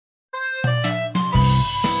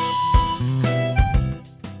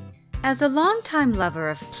As a longtime lover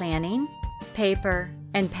of planning, paper,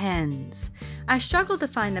 and pens, I struggle to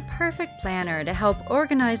find the perfect planner to help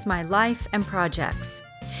organize my life and projects.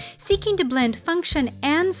 Seeking to blend function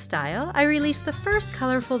and style, I released the first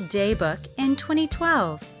colorful daybook in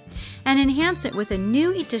 2012 and enhance it with a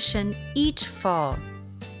new edition each fall.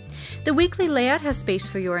 The weekly layout has space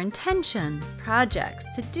for your intention,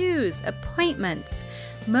 projects, to-dos, appointments,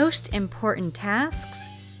 most important tasks,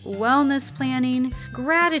 wellness planning,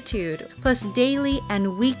 gratitude, plus daily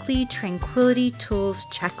and weekly Tranquility tools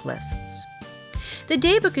checklists. The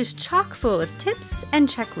daybook is chock full of tips and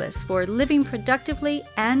checklists for living productively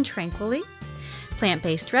and tranquilly,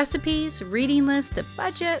 plant-based recipes, reading lists, a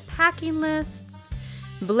budget, packing lists,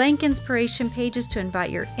 blank inspiration pages to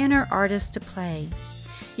invite your inner artist to play.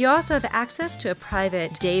 You also have access to a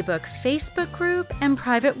private Daybook Facebook group and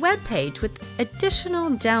private webpage with additional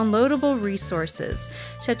downloadable resources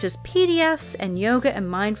such as PDFs and yoga and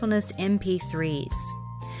mindfulness MP3s.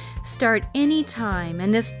 Start anytime,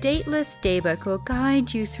 and this dateless Daybook will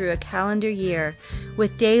guide you through a calendar year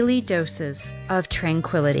with daily doses of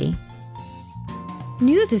tranquility.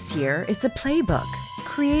 New this year is the Playbook,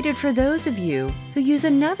 created for those of you who use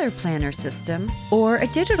another planner system or a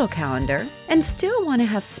digital calendar and still want to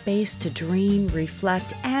have space to dream,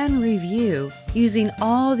 reflect, and review using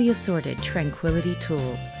all the assorted Tranquility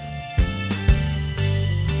tools.